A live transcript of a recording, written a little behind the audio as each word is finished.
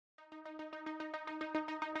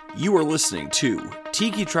You are listening to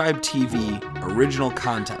Tiki Tribe TV original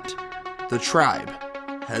content. The tribe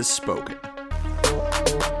has spoken.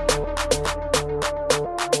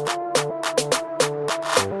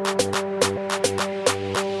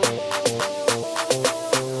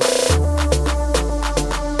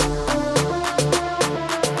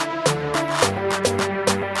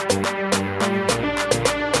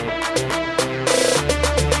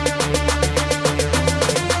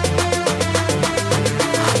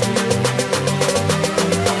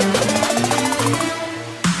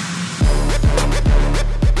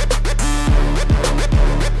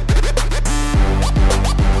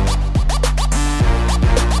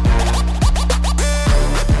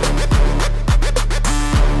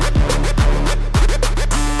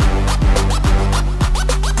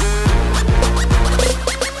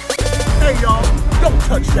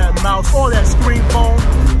 Or that screen phone,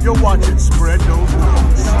 you're watching Spread Those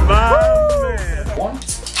Wings. One.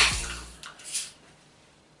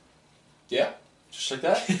 Yeah, just like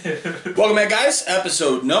that. Welcome back, guys.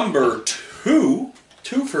 Episode number 2.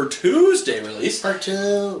 2 for Tuesday release. Part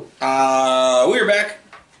 2. We are back.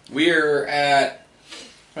 We are at...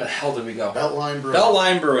 Where the hell did we go? Beltline Brewing.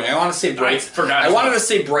 Beltline Brewing. I want to say I wanted to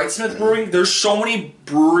say Brightsmith Brewing. There's so many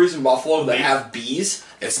breweries in Buffalo that have B's.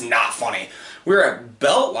 It's not funny. We're at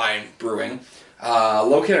Beltline Brewing,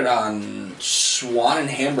 located on Swan and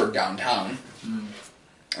Hamburg downtown.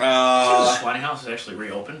 The Swan House is actually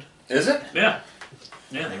reopened. Is it? Yeah.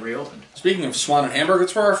 Yeah, they reopened. Speaking of Swan and Hamburg,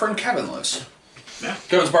 it's where our friend Kevin lives. Yeah.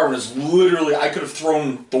 Kevin's apartment is literally, I could have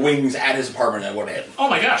thrown the wings at his apartment and it would have hit him.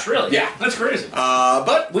 Oh my gosh, really? Yeah. That's crazy.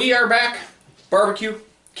 But we are back. Barbecue,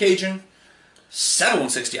 Cajun,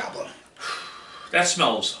 716 Diablo. That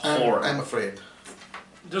smells horrible. I'm afraid.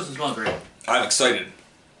 It doesn't smell great. I'm excited.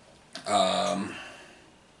 The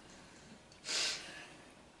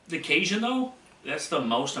Cajun, though, that's the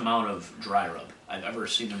most amount of dry rub I've ever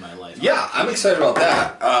seen in my life. Yeah, I'm excited about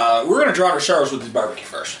that. We're going to draw our showers with this barbecue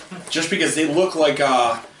first. Just because they look like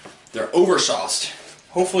they're oversauced.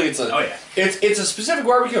 Hopefully it's a... Oh, yeah. It's a specific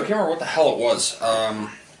barbecue. I can't remember what the hell it was.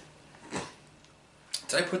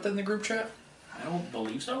 Did I put that in the group chat? I don't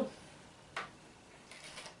believe so.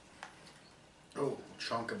 Oh,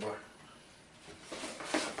 chunk of butter.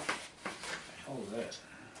 What was that?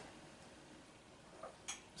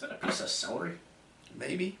 Is that a piece of celery?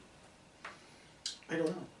 Maybe. I don't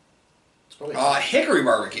know. It's probably Hickory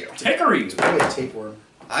barbecue. Hickory! it's probably a tapeworm.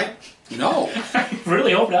 No. I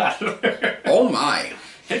really hope not. Oh my.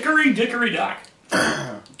 Hickory dickory dock.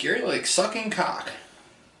 Gary likes sucking cock.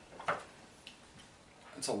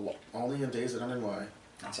 That's a lot. Only in days that end in Y.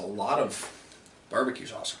 That's a lot of barbecue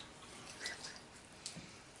sauce.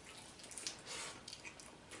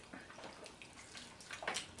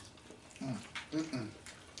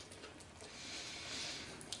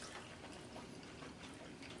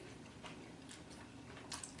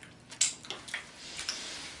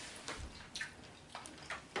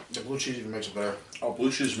 The blue cheese even makes it better. Oh,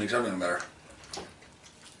 blue cheese makes everything better.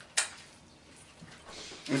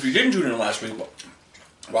 If you didn't tune in last week,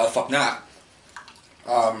 why the fuck not?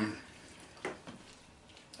 But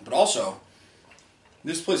also,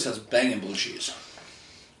 this place has banging blue cheese.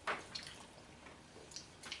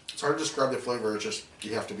 It's hard to describe the flavor, it's just,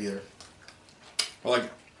 you have to be there.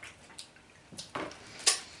 Like,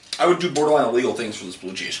 I would do borderline illegal things for this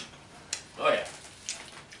blue cheese. Oh, yeah.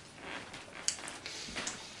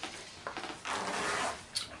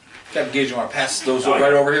 Captain Gage, you want to pass those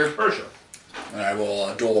right over here? For sure. And I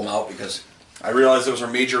will dole them out because I realized it was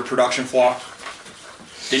our major production flaw.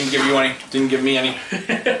 Didn't give you any. Didn't give me any.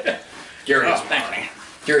 Gary has any.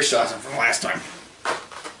 Gary still has them from last time.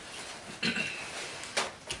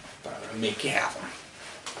 But I'm going to make you have them.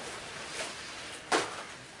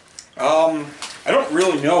 I don't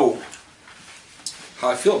really know how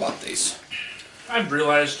I feel about these. I've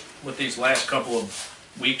realized with these last couple of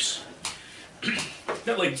weeks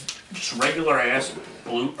that, like, just regular ass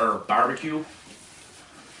barbecue,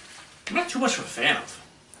 I'm not too much of a fan of.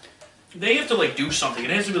 They have to, like, do something. It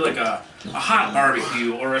has to be like a hot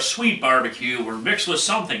barbecue or a sweet barbecue or mixed with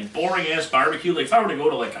something boring ass barbecue. Like, if I were to go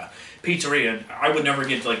to like a pizzeria, I would never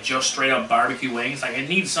get like just straight up barbecue wings. Like, I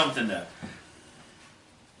need something to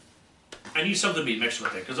be mixed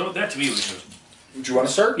with it, because that to me was just... Do you want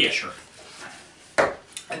to start? Yeah, sure.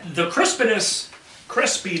 The crispiness.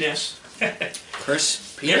 Crispiness?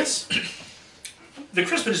 The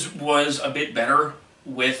crispiness was a bit better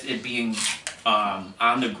with it being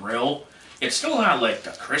on the grill. It's still not like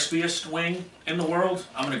the crispiest wing in the world.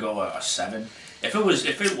 I'm gonna go a 7. If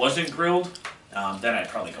it wasn't grilled, then I'd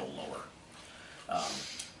probably go lower.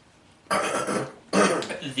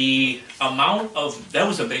 The amount of that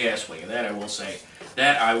was a big ass wing. That I will say.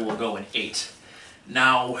 That I will go an 8.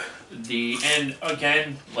 Now and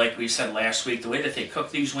again, like we said last week, the way that they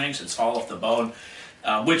cook these wings, it's all off the bone,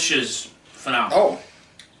 which is phenomenal. Oh,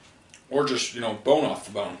 or just bone off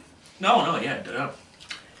the bone. No,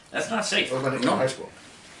 that's not safe. What about in high school?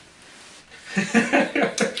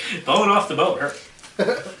 Bone off the bone hurt.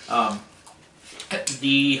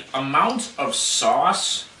 The amount of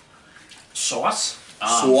sauce,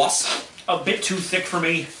 a bit too thick for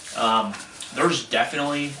me. There's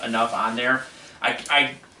definitely enough on there.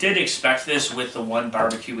 I did expect this with the one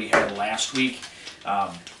barbecue we had last week.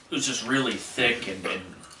 It was just really thick and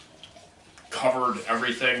covered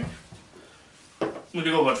everything. I'm going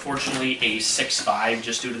to go, unfortunately, a 6.5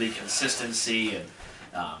 just due to the consistency, and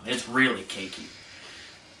it's really cakey.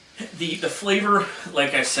 The flavor,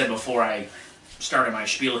 like I said before I started my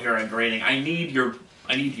spiel here on grading, I need your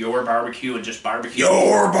barbecue and just barbecue.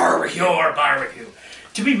 Your barbecue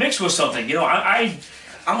to be mixed with something.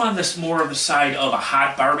 I'm on this more of the side of a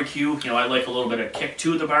hot barbecue. I like a little bit of kick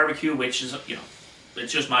to the barbecue, which is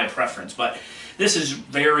it's just my preference. But this is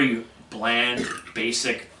very bland,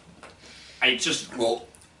 basic.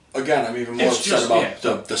 Again, I'm even more upset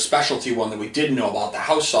about the specialty one that we didn't know about. The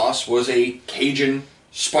house sauce was a Cajun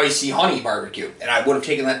spicy honey barbecue, and I would have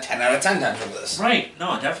taken that 10 out of 10 times over this. Right?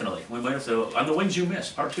 No, definitely. We might have to on the wings you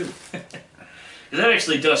missed, part 2. That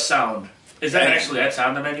actually does sound. Is that actually that's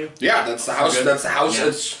on the menu? Yeah, that's the house. That's the house. Yeah.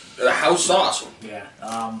 It's the house sauce. Yeah.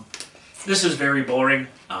 This is very boring.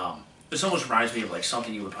 This almost reminds me of like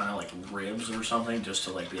something you would put on like ribs or something, just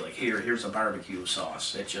to like be like, here's a barbecue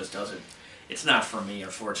sauce. It just doesn't. It's not for me,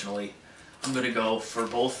 unfortunately. I'm gonna go for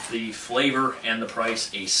both the flavor and the price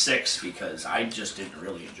a 6 because I just didn't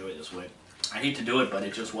really enjoy this wing. I hate to do it, but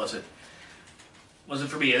it just wasn't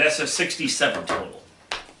for me. That's a 67 total.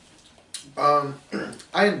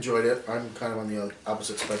 I enjoyed it. I'm kind of on the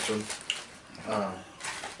opposite spectrum.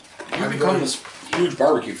 You've become this huge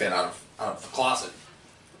barbecue fan out of the closet.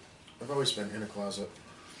 I've always been in a closet.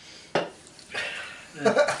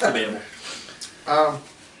 Debatable.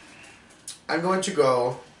 I'm going to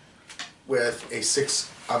go with a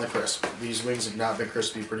 6 on the crisp. These wings have not been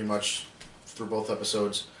crispy pretty much through both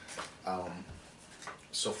episodes.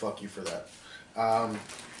 So fuck you for that.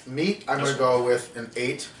 Meat, I'm going to go with an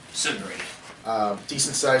 8. Incinerated.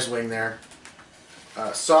 Decent sized wing there.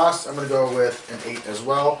 Sauce, I'm going to go with an 8 as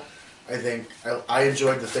well. I think I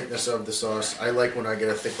enjoyed the thickness of the sauce. I like when I get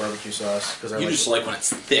a thick barbecue sauce because You just like when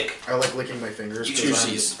it's thick. I like licking my fingers.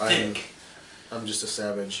 Juicy is thick. I'm just a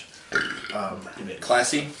savage.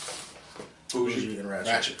 Classy. Bougie and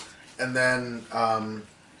ratchet. And then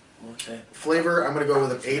flavor, I'm going to go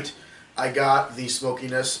with an 8. I got the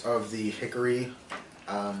smokiness of the hickory.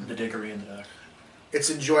 The dickory and the duck. It's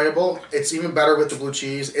enjoyable. It's even better with the blue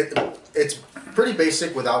cheese. It's pretty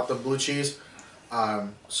basic without the blue cheese.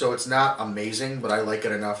 So it's not amazing, but I like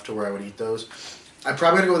it enough to where I would eat those. I'm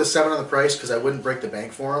probably going to go with a 7 on the price because I wouldn't break the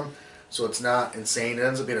bank for them. So it's not insane. It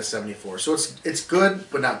ends up being a 74. So it's good,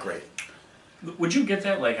 but not great. Would you get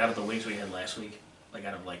that like out of the wings we had last week? Like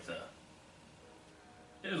out of like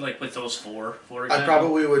with those four, for example? I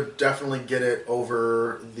probably would definitely get it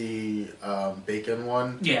over the bacon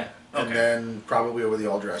one. Yeah. Okay. And then probably over the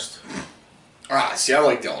all dressed. See, I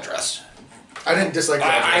like the all dressed. I didn't dislike the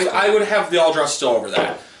all dressed. I would have the all dressed still over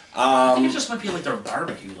that. I think it just might be like their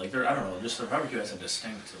barbecue. Like I don't know, just their barbecue has a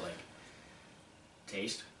distinct like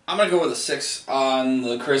taste. I'm gonna go with a 6 on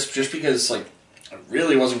the crisp just because it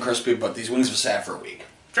really wasn't crispy, but these wings have sat for a week.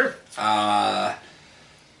 Sure.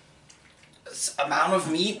 Amount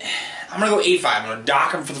of meat, I'm gonna go 8.5. I'm gonna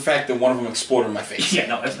dock them for the fact that one of them exploded in my face. Yeah,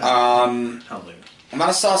 no, that's not. Amount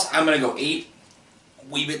of sauce, I'm gonna go 8.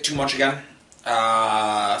 Wee bit too much again.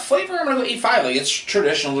 Flavor, I'm gonna go 8.5. It's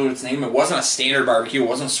traditional to its name. It wasn't a standard barbecue. It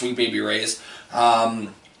wasn't a Sweet Baby Ray's.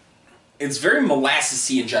 It's very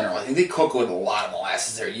molassesy in general. I think they cook with a lot of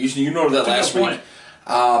molasses there. You noted that last week.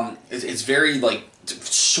 It's very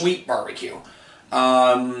sweet barbecue.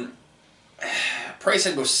 Price,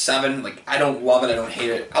 I'd go 7. I don't love it. I don't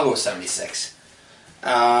hate it. I'll go 76.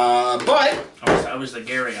 But I was the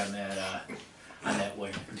Gary on that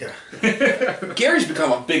way. Yeah. Gary's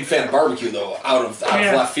become a big fan of barbecue though, out of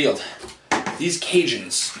left field. These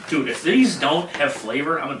Cajuns, dude. If these don't have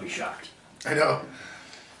flavor, I'm gonna be shocked. I know.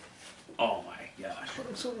 Oh my gosh.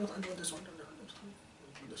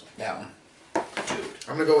 That one. Dude.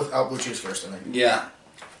 I'm gonna go without blue cheese first, I think. Yeah.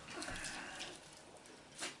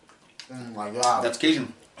 Oh my god. That's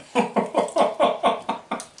Cajun.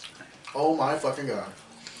 Oh my fucking god.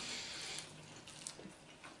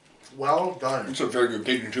 Well done. It's a very good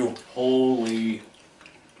Cajun too. Holy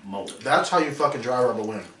moly. That's how you fucking dry rub a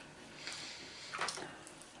wing.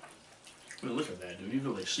 I mean, look at that, dude. You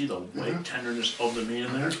can really see the white tenderness of the meat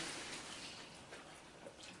in there.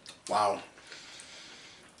 Wow.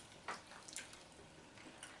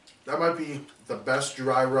 That might be the best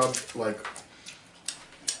dry rub, like...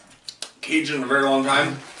 Cajun in a very long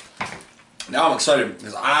time. Now I'm excited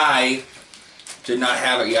because I did not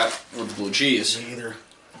have it yet with the blue cheese. Me either.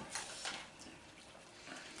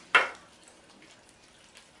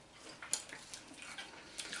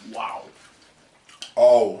 Wow.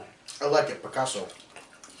 Oh. I like it, Picasso.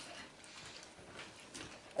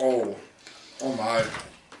 Oh. Oh my.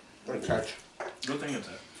 What a catch. Good thing it's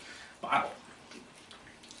a bottle.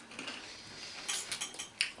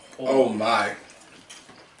 Oh my.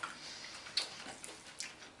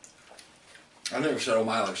 I never said oh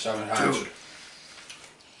my like 7 times.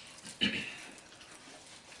 Dude.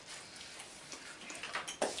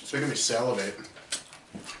 It's making me salivate.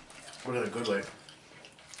 But in a good way.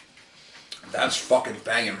 That's fucking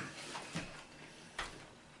banging.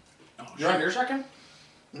 Oh, You're on your second?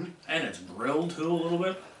 and it's grilled too a little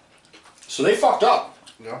bit. So they fucked up.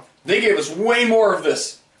 Yeah. They gave us way more of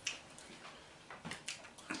this.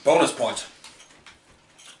 Bonus points.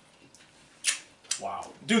 Wow.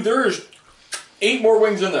 Dude, there's 8 more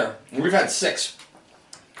wings in there. And we've had 6.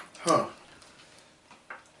 Huh.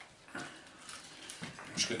 I'm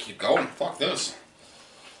just gonna keep going. Fuck this.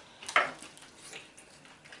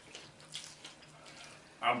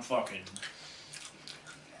 I'm fucking...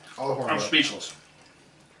 All the horn I'm up. speechless.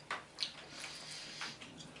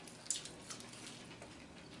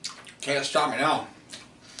 Can't stop me now.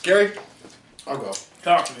 Gary? I'll go.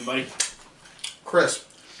 Talk to me, buddy. Crisp.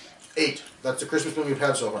 8. That's the crispest one we've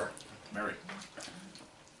had so far. Mary.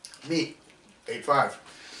 Meat. 8.5.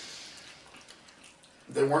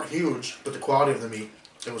 They weren't huge, but the quality of the meat.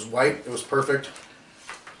 It was white. It was perfect.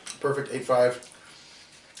 Perfect 8.5.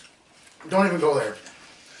 Don't even go there.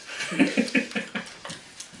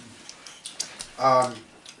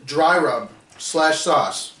 Dry rub /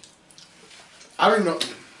 sauce. I don't even know.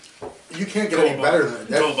 You can't get any better than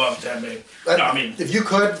that. Go above 10, babe. That- No, I mean, if you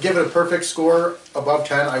could give it a perfect score above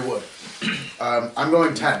 10, I would. I'm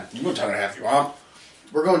going 10. You go 10.5 you want.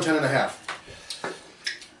 We're going 10.5.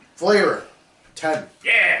 Flavor, 10.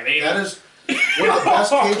 yeah, baby. That is one of the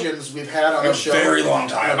best Cajuns we've had on the show. very long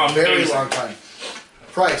time. In a very Amazing. long time.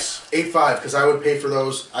 Price, 8.5, because I would pay for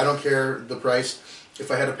those. I don't care the price.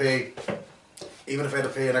 If I had to pay, even if I had to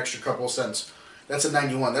pay an extra couple of cents. That's a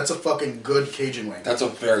 91. That's a fucking good Cajun wing. That's a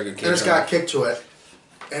very good Cajun. And it's got kick to it,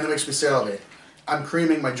 and it makes me salivate. I'm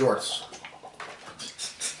creaming my jorts.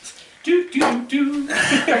 Do, do, do.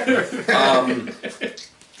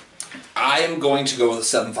 I am going to go with a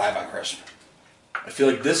 7.5 on crisp. I feel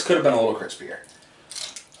like this could have been a little crispier.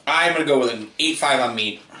 I'm going to go with an 8.5 on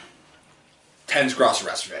meat. 10's across the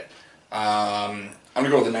rest of it. I'm going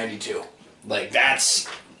to go with a 92. Like, that's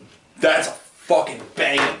a fucking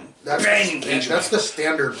banging Cajun That's the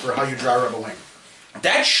standard for how you dry rub a wing.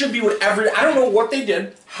 That should be what I don't know what they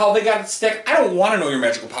did, how they got it to stick. I don't want to know your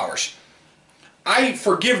magical powers. I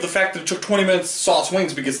forgive the fact that it took 20 minutes to sauce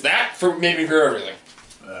wings because that made me hear everything.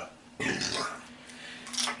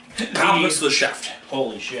 Compliments to the chef.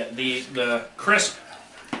 Holy shit. The crisp,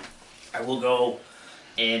 I will go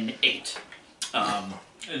an 8.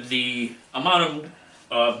 The amount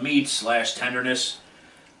of meat / tenderness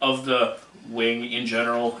of the wing in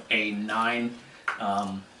general, a 9.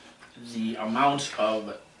 The amount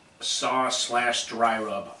of sauce / dry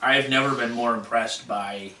rub. I've never been more impressed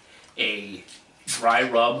by a dry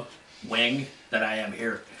rub wing than I am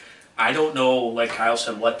here. I don't know, like Kyle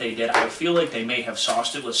said, what they did. I feel like they may have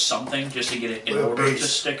sauced it with something just to get it in order to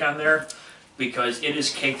stick on there, because it is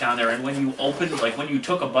caked on there. And when you open, like when you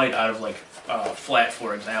took a bite out of like flat,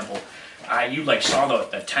 for example, you like saw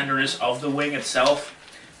the tenderness of the wing itself.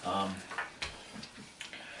 I'm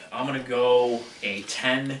gonna go a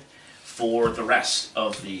 10 for the rest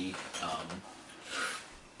of the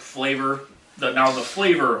flavor. Now the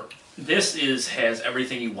flavor, this has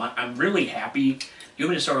everything you want. I'm really happy. You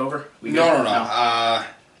want me to start over? No.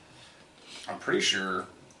 I'm pretty sure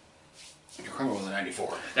you're coming with a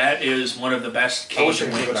 94. That is one of the best wish I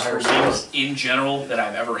Cajun could give it a wings higher or score. wings in general that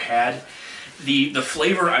I've ever had. The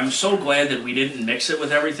flavor, I'm so glad that we didn't mix it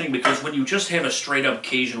with everything, because when you just have a straight up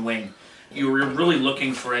Cajun wing, you're really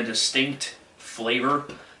looking for a distinct flavor.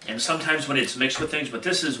 And sometimes when it's mixed with things, but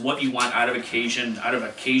this is what you want out of a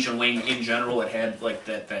Cajun wing in general. It had like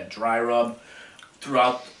that dry rub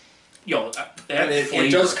throughout, that And it flavor.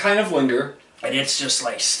 does kind of linger. And it's just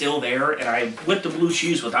like still there. And with the blue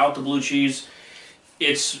cheese, without the blue cheese,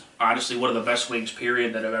 it's honestly one of the best wings,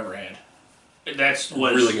 period, that I've ever had. was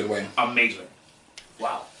really good wing. Amazing.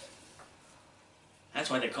 Wow. That's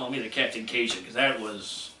why they call me the Captain Cajun, because that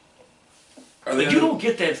was. You don't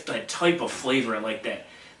get that type of flavor like that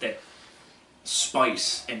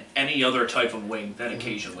spice in any other type of wing than a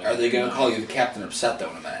Cajun wing. Are they going to call you the Captain Upset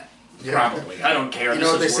though in a minute? Yeah. Probably. I don't care. You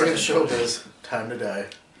know what they say in the show is time to die.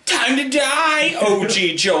 Time to die,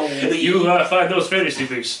 OG Jolie. You find those fantasy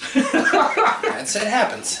beasts. That's it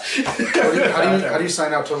happens. How do you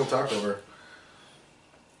sign out Total Takeover?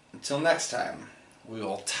 Until next time, we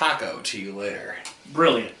will taco to you later.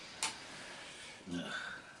 Brilliant.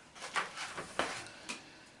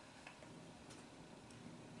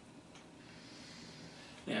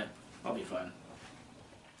 Yeah, I'll be fine.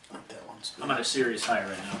 That one's good. I'm on a serious high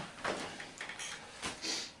right now.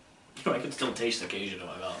 I can still taste the Cajun in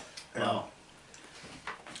my mouth. Wow.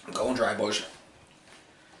 I'm going dry, boys.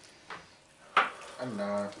 I'm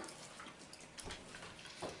not.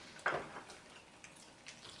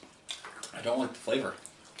 I don't like the flavor.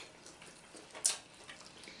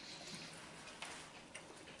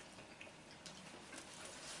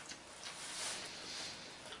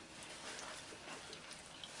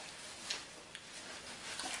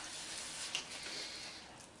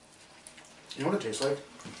 You know what it tastes like?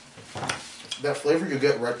 That flavor you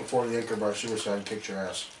get right before the Anchor Bar Suicide kicked your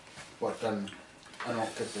ass. What, then I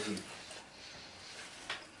don't kick the heat.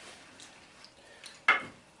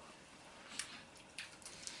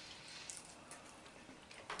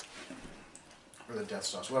 Or the Death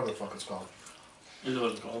Sauce, whatever the fuck it's called. Is that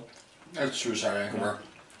what it's called? That's Suicide Anchor.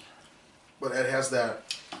 But it has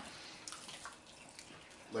that,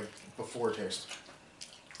 like, before taste.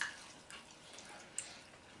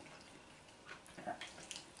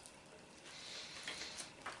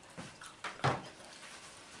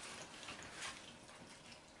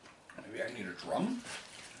 Maybe I need a drum?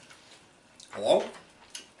 Hello?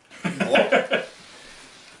 Hello?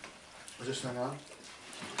 Is this thing on?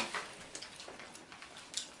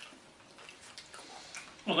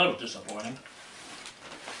 Well, that was disappointing.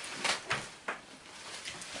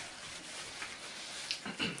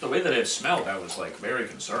 The way that it smelled, I was like very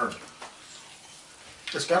concerned.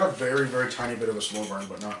 It's got a very, very tiny bit of a slow burn,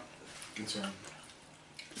 but not insane.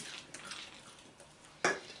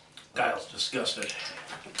 Kyle's disgusted.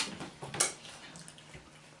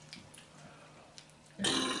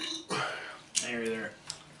 There, there.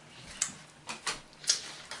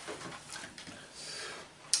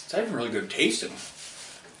 It's not even really good tasting.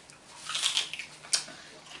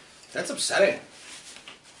 That's upsetting.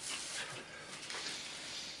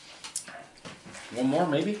 One more,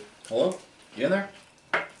 maybe? Hello? You in there?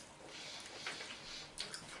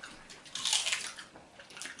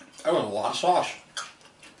 That was a lot of sauce.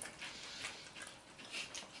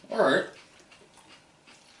 Alright.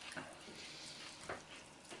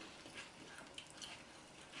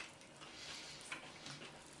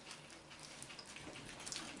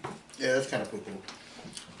 Yeah, that's kind of poo-poo.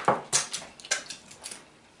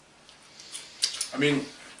 I mean,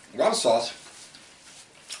 a lot of sauce.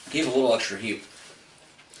 Gave a little extra heat.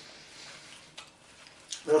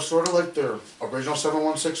 It was sort of like their original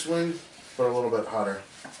 716 wing, but a little bit hotter.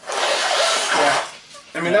 Yeah.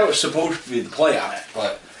 I mean, that was supposed to be the play on it,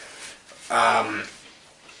 but... And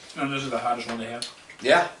this is the hottest one they have?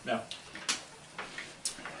 yeah. No.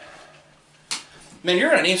 Man, you're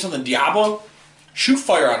gonna name something Diablo? Shoot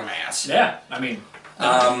fire out of my ass. Yeah, I mean...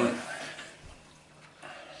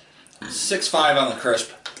 6.5 on the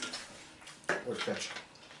crisp. What a catch.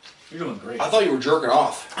 You're doing great. I thought you were jerking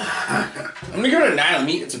off. I'm gonna give it a 9 on the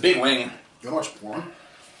meat. It's a big wing. You know how much porn?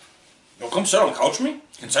 You'll come sit on the couch with me?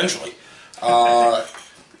 Consensually.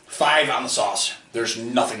 5 on the sauce. There's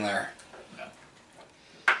nothing there.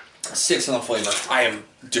 6 on the flavor. I am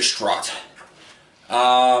distraught.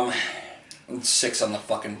 6 on the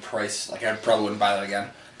fucking price. Like, I probably wouldn't buy that again.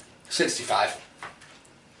 65.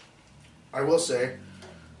 I will say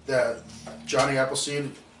that Johnny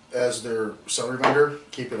Appleseed, as their celery vendor,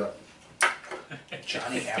 keep it up.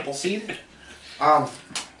 Johnny Appleseed? Um,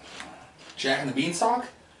 Jack and the Beanstalk?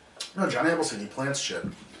 no, Johnny Appleseed, he plants shit.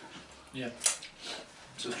 Yeah.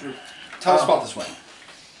 So true. Tell us about this wing.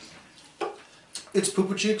 It's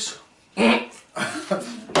poo-poo cheeks. I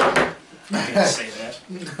can't say that.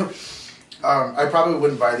 I probably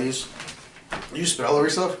wouldn't buy these. You spit all over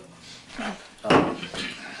yourself?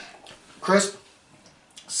 Crisp,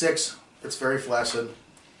 6. It's very flaccid.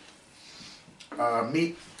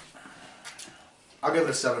 Meat, I'll give it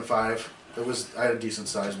a 7.5. I had a decent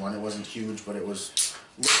sized one. It wasn't huge, but it was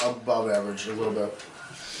above average a little bit.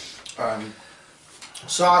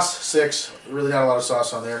 Sauce, 6. Really not a lot of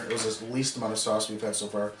sauce on there. It was the least amount of sauce we've had so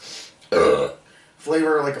far.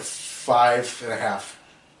 Flavor, like a 5.5.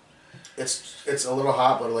 It's a little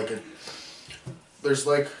hot, but like there's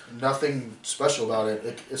like nothing special about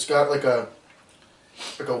it. It's got like a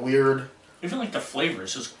weird. Even like the flavor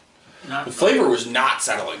is just not. The flavor was not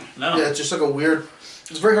settling. No. Yeah, it's just like a weird.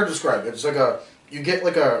 It's very hard to describe. It's like you get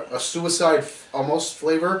like a suicide almost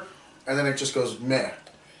flavor, and then it just goes meh,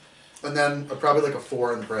 and then probably like a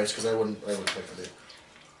 4 in the price because I wouldn't pick it.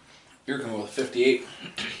 You're going to go with 58.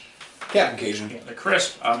 Captain Cajun. Yeah, the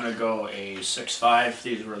crisp, I'm going to go a 6.5.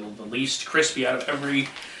 These were the least crispy out of every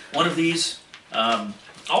one of these.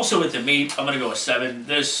 Also with the meat, I'm going to go a 7.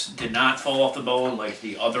 This did not fall off the bone like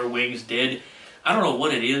the other wings did. I don't know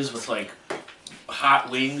what it is with like hot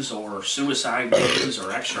wings or suicide wings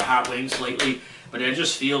or extra hot wings lately, but I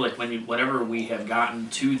just feel like whenever we have gotten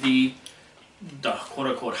to the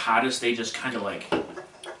quote-unquote hottest, they just kind of like...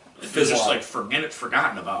 They're just like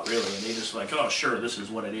forgotten about, really, and they just like, oh, sure, this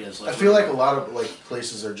is what it is. I feel like a lot of like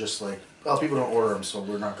places are just like, oh, people don't order them, so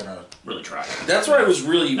we're not gonna really try. That's what I was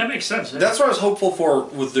really. That makes sense. Yeah. That's what I was hopeful for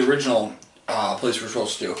with the original place we're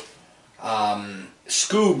supposed to do.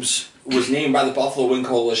 Scoobs was named by the Buffalo Wing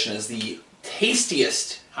Coalition as the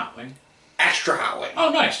tastiest hot wing, extra hot wing.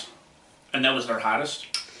 Oh, nice. And that was their hottest.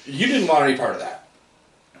 You didn't want any part of that.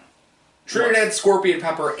 Trinidad scorpion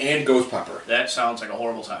pepper and ghost pepper. That sounds like a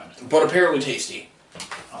horrible time. But apparently tasty.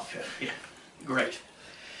 Okay, yeah, great.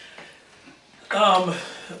 The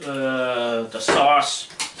sauce,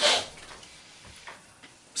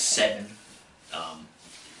 7.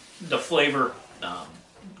 The flavor,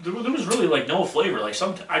 there was really like no flavor. Like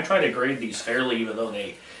I try to grade these fairly, even though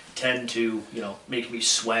they tend to, make me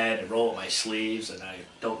sweat and roll up my sleeves, and I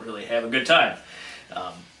don't really have a good time.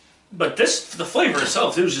 But the flavor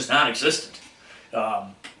itself, it was just non-existent.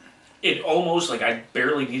 It almost, like, I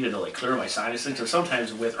barely needed to, like, clear my sinuses. Or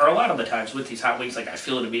sometimes or a lot of the times with these hot wings, like, I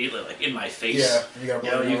feel it immediately, like, in my face. Yeah, you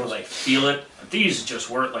can, like, feel it. But these just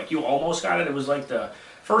weren't, like, you almost got it. It was, like, the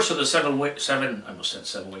first of the I almost said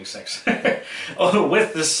 7 wing 6. Oh,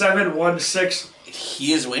 with the 716.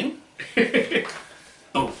 He is wing?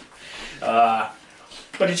 Oh.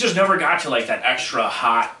 But it just never got to, like, that extra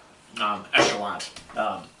hot echelon.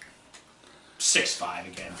 6.5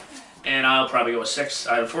 again, and I'll probably go with 6.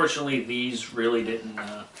 Unfortunately, these really didn't.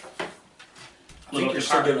 I think you're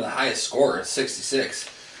still giving the highest score at 66.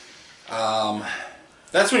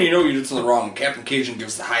 That's when you know you did something wrong. Captain Cajun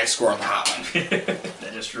gives the highest score on the hot one.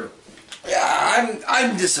 That is true. Yeah,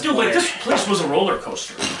 I'm disappointed. Dude, like this place was a roller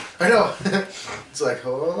coaster. I know. It's like,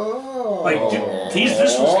 oh. Like, dude,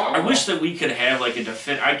 this was. I wish that we could have like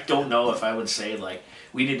a I don't know if I would say like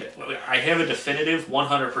we need. I have a definitive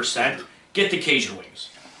 100%. Get the Cajun wings.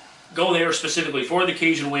 Go there specifically for the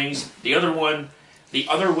Cajun wings. The other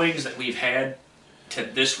wings that we've had to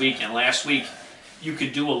this week and last week, you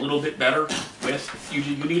could do a little bit better with. You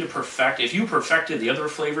need to perfect. If you perfected the other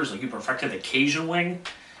flavors, like you perfected the Cajun wing,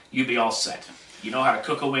 you'd be all set. You know how to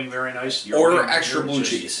cook a wing very nice. Order extra blue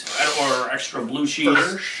cheese. Or extra blue cheese.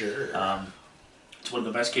 For sure. It's one of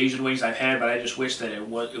the best Cajun wings I've had, but I just wish that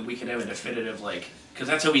we could have a definitive, like, because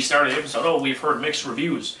that's how we started the episode. Oh, we've heard mixed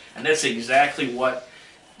reviews, and that's exactly what.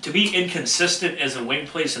 To be inconsistent as a wing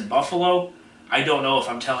place in Buffalo, I don't know if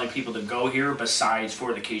I'm telling people to go here besides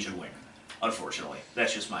for the Cajun wing. Unfortunately,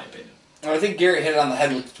 that's just my opinion. I think Gary hit it on the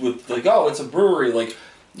head with like, oh, it's a brewery. Like,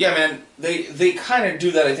 yeah, man, they kind of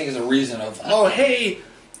do that. I think as a reason of, oh, hey,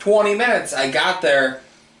 20 minutes, I got there,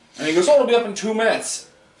 and he goes, oh, it'll be up in 2 minutes,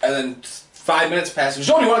 and then 5 minutes pass. He goes,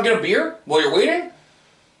 oh, you want to get a beer while you're waiting?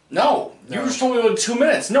 No, you just told me like 2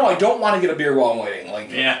 minutes. No, I don't want to get a beer while I'm waiting.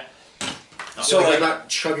 Like, yeah. So like, I'm not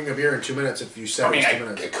chugging a beer in 2 minutes if you said it's 2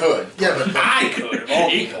 minutes. I could. Yeah, but I could. All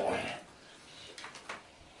people.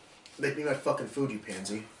 Make me my fucking food, you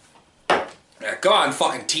pansy. Yeah, go on,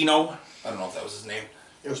 fucking Tino. I don't know if that was his name.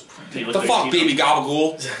 It was the fuck, baby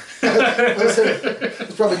Gabagool.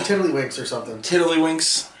 It's probably Tiddlywinks or something.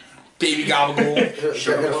 Tiddlywinks, baby Gabagool,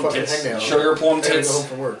 Sugar plum tits. Go home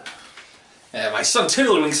from work. Yeah, my son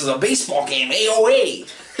Tiddlywinks is a baseball game. AOA.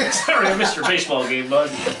 Sorry, I missed your baseball game,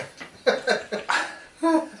 bud. I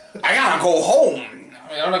gotta go home.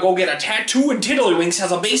 I'm gonna go get a tattoo, and Tiddlywinks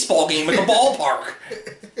has a baseball game at the ballpark.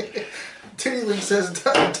 Tiddlywinks has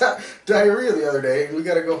diarrhea the other day, and we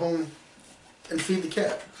gotta go home and feed the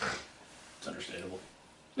cat. It's understandable.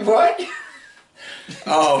 What?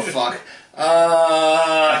 Oh, fuck.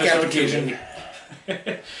 Captain Cajun.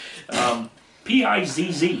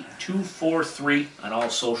 PIZZ243 on all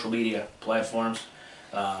social media platforms.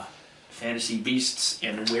 Fantasy Beasts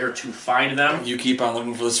and where to find them. You keep on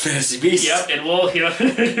looking for those Fantasy Beasts. Yep, and we'll,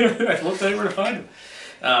 we'll tell you where to find them.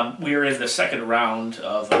 We are in the second round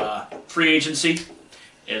of free agency,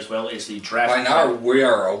 as well as the draft. By now, we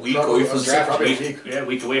are a week away from the draft. Probably a week. Yeah, a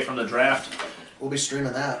week away from the draft. We'll be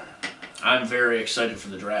streaming that. I'm very excited for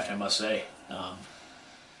the draft, I must say.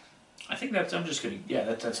 I think I'm just going to,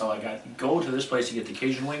 that's all I got. Go to this place to get the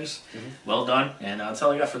Cajun wings. Mm-hmm. Well done. And that's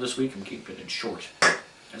all I got for this week. I'm keeping it short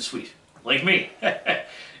and sweet. Like me.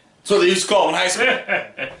 So they used to call them in high school.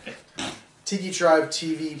 Tiki Tribe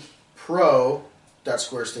TV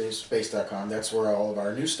Pro.squarespace.com. That's where all of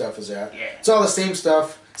our new stuff is at. Yeah. It's all the same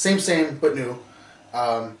stuff. Same, but new.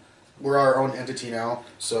 We're our own entity now.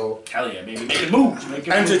 So Hell yeah, baby. Making moves.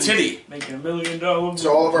 Making Entity. Making $1 million moves.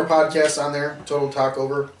 So all of our podcasts on there. Total Talk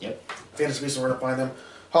Over. Yep. Fantasy Beasts, where to find them.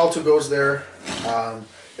 Halt to goes there.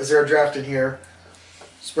 Is there a draft in here?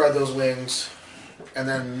 Spread those wings. And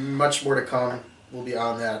then much more to come will be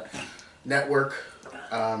on that network.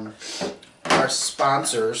 Our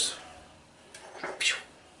sponsors.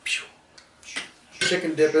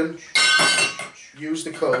 Chicken Dippin'. Use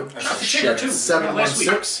the code Chicken too.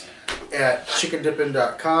 716 at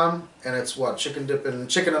chickendippin.com, and it's what? Chicken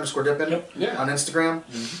 _dippin' Yep. Yeah. on Instagram.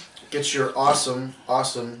 Mm-hmm. Get your awesome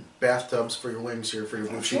bathtubs for your wings here for your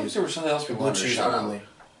blue I feel like cheese. there was something else we Blue wanted to cheese shout out. only.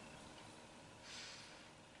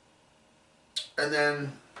 And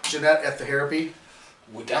then Jeanette at the Therapy.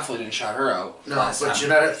 We definitely didn't shout her out. No, last but time.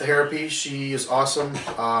 Jeanette at the Therapy, she is awesome.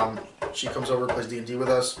 She comes over and plays D&D with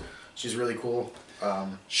us. She's really cool.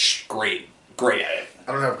 Great at it.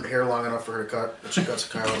 I don't have hair long enough for her to cut, but she cuts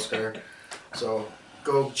Kyle's hair. So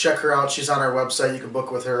go check her out. She's on our website. You can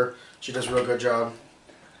book with her. She does a real good job.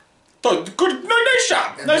 Oh, good, nice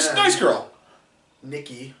job. And Nice, then- nice girl.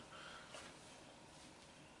 Nikki.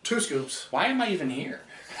 2 Scoops. Why am I even here?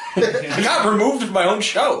 I got removed from my own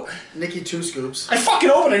show. Nikki 2 Scoops. I fucking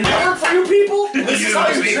opened a network for you people. This is how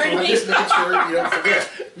you treat I'm me. just making sure you don't forget.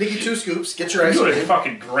 Nikki 2 Scoops. Get your You're ice doing a cream.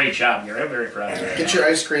 fucking great job here. I'm very proud of you. Get your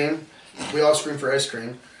ice cream. We all scream for ice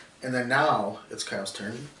cream. And then now it's Kyle's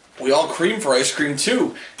turn. We all cream for ice cream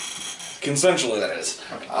too. Consensually, that is.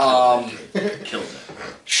 Killed it.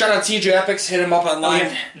 Shout out TJ Epics. Hit him up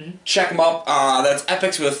online. Check him up. That's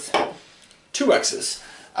Epics with 2 X's.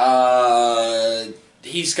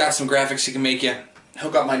 He's got some graphics he can make you.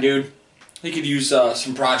 Hook up my dude. He could use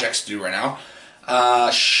some projects to do right now.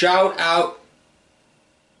 Shout out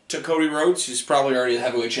to Cody Rhodes, who's probably already the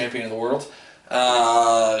heavyweight champion of the world.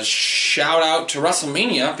 Shout out to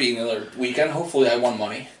WrestleMania being the other weekend. Hopefully I won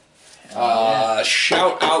money.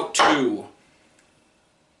 Shout out to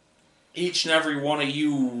each and every one of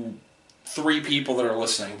you 3 people that are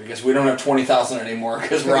listening, because we don't have 20,000 anymore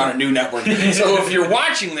because we're on a new network. So if you're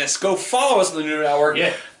watching this, go follow us on the new network.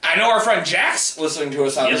 Yeah. I know our friend Jack's listening to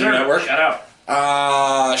us on the new network. Shout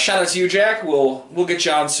out. Shout out to you, Jack. We'll get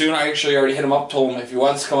you on soon. I actually already hit him up, told him if he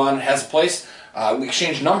wants to come on, has a place. We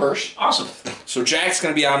exchanged numbers. Awesome. So Jack's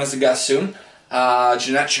going to be on as a guest soon.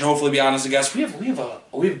 Jeanette should hopefully be on as a guest. We have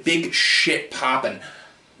big shit popping.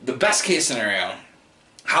 The best case scenario,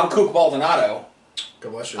 how Cook Baldonado.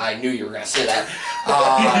 God bless you. I knew you were going to say that.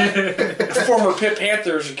 Former Pitt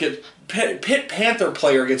Panther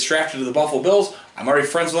player gets drafted to the Buffalo Bills. I'm already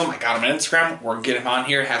friends with him. I got him on Instagram. We're going to get him on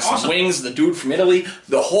here. Have some Awesome. wings. The dude from Italy.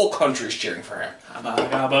 The whole country's cheering for him.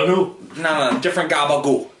 No, different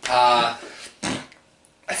gabagoo. I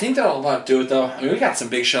think that'll about do it, though. I mean, we got some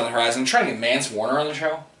big shit on the horizon. I'm trying to get Mance Warner on the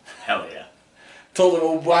show. Hell yeah. Told him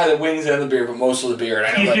we'll buy the wings and the beer, but most of the beer. And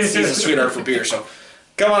I know that he's a sweetheart for beer, so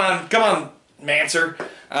come on, Mancer.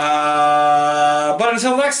 But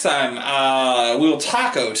until next time, we'll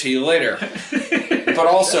taco to you later. But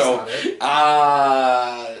also,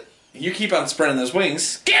 you keep on spreading those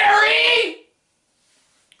wings. Gary!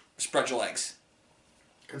 Spread your legs.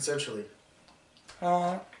 Consensually.